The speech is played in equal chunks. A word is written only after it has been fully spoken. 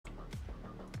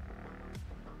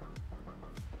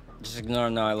Just ignore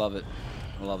him. No, I love it.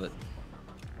 I love it.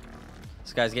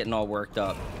 This guy's getting all worked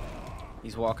up.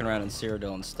 He's walking around in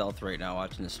Cyrodiil in stealth right now,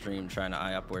 watching the stream, trying to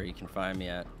eye up where he can find me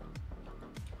at.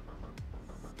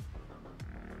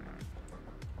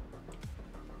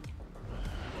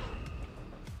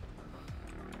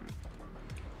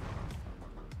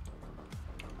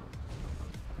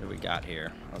 What do we got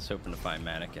here? I was hoping to find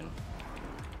Mannequin.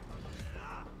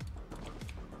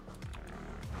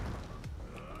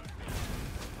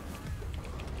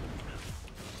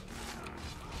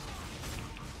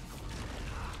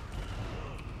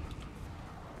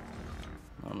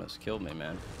 Almost killed me,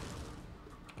 man.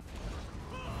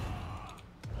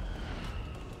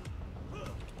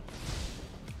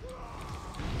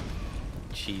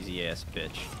 Cheesy ass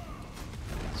bitch.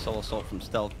 Soul assault from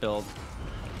stealth build.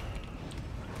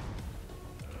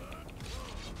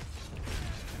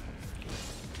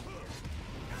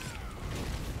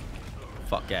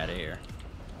 Fuck out of here.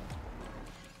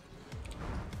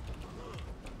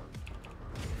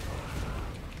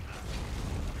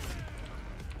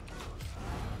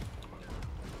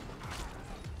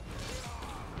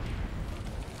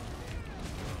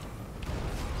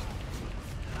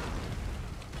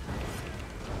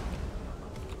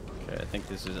 Okay, I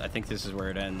think this is where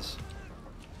it ends.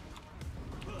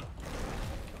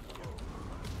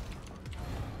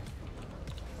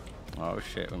 Oh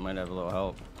shit, we might have a little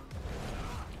help.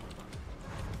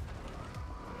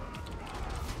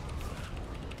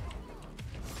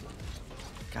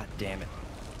 God damn it.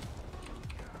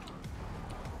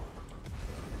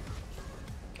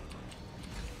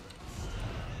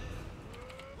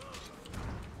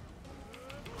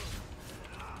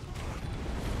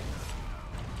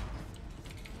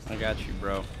 I got you,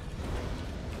 bro.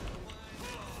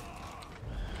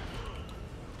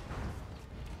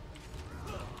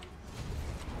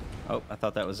 Oh, I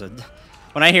thought that was a...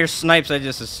 When I hear snipes, I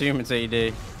just assume it's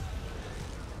AD.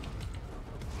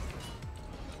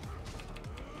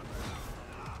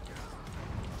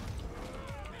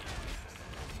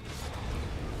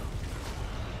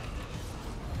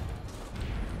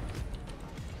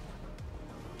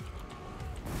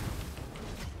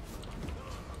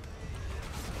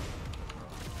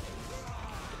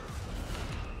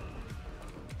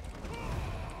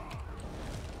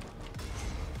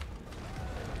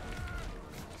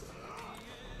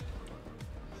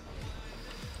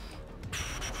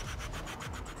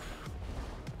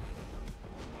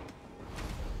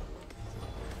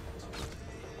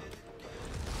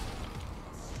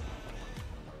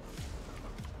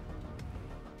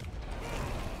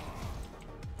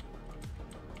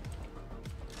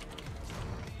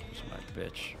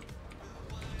 Bitch.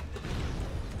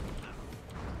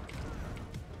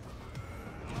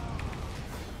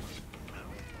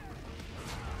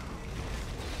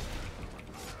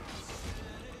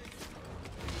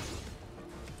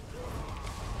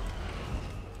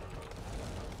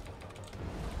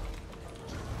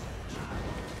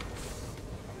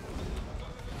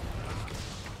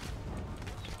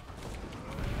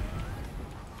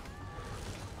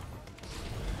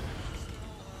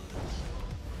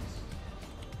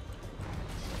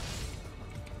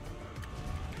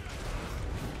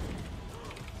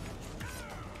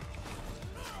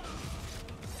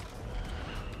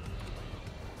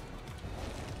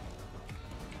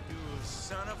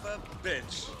 Son of a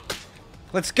bitch.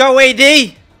 Let's go, AD!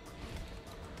 Is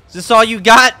this all you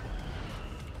got?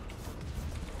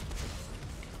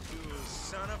 You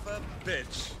son of a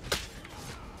bitch.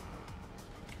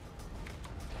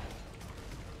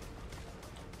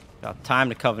 About time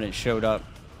the Covenant showed up.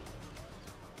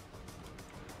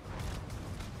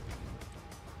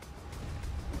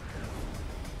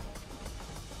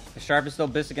 The sharpest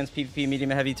abyss against PvP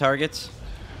medium and heavy targets?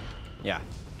 Yeah.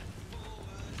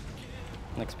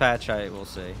 Next patch, I will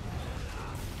see.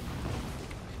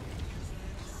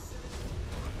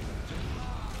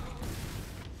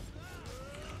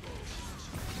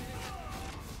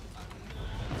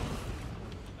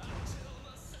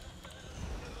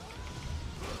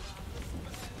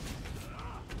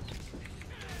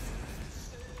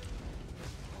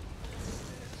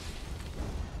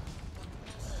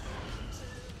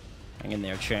 Hang in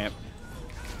there, champ.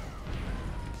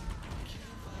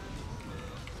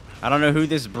 I don't know who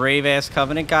this brave-ass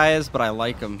Covenant guy is, but I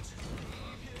like him.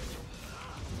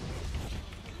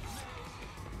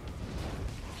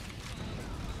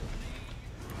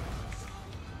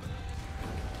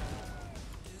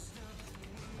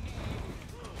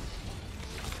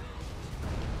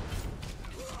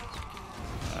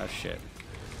 Oh, shit.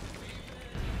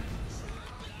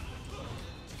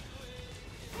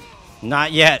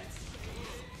 Not yet.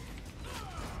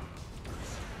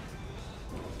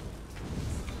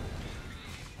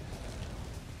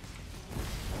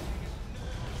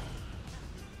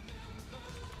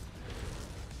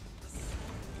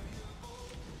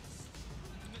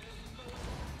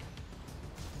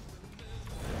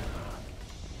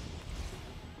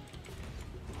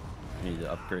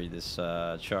 to upgrade this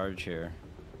charge here.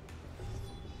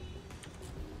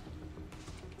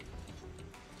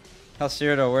 How's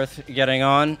Cyrodiil worth getting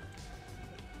on?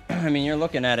 I mean, you're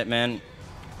looking at it, man.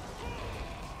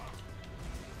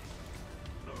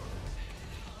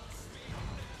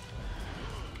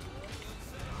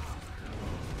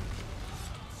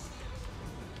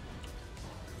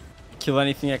 Kill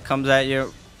anything that comes at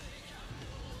you.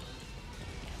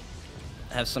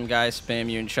 Have some guy spam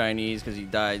you in Chinese because he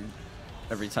died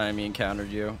every time he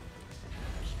encountered you.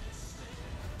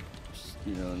 Just,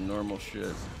 you know, normal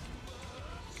shit.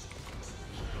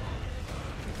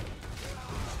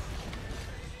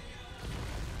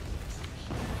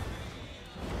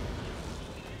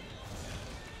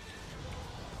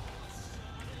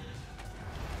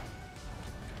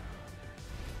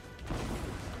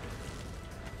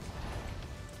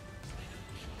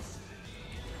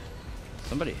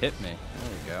 Somebody hit me. There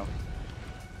we go.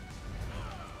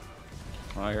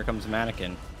 Oh, here comes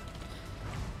Mannequin.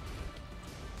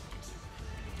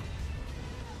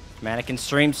 Mannequin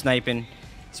stream sniping.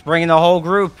 It's bringing the whole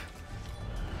group.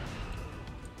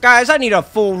 Guys, I need a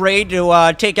full raid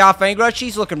to take out FENGRUSH.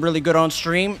 He's looking really good on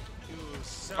stream.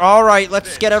 Alright,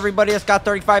 let's get everybody that's got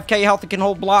 35k health and can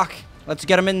hold block. Let's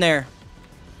get them in there.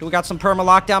 Do we got some perma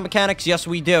lockdown mechanics? Yes,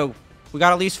 we do. We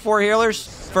got at least 4 healers?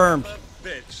 Confirmed.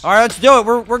 Alright, let's do it.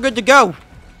 We're good to go.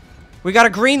 We got a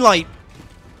green light.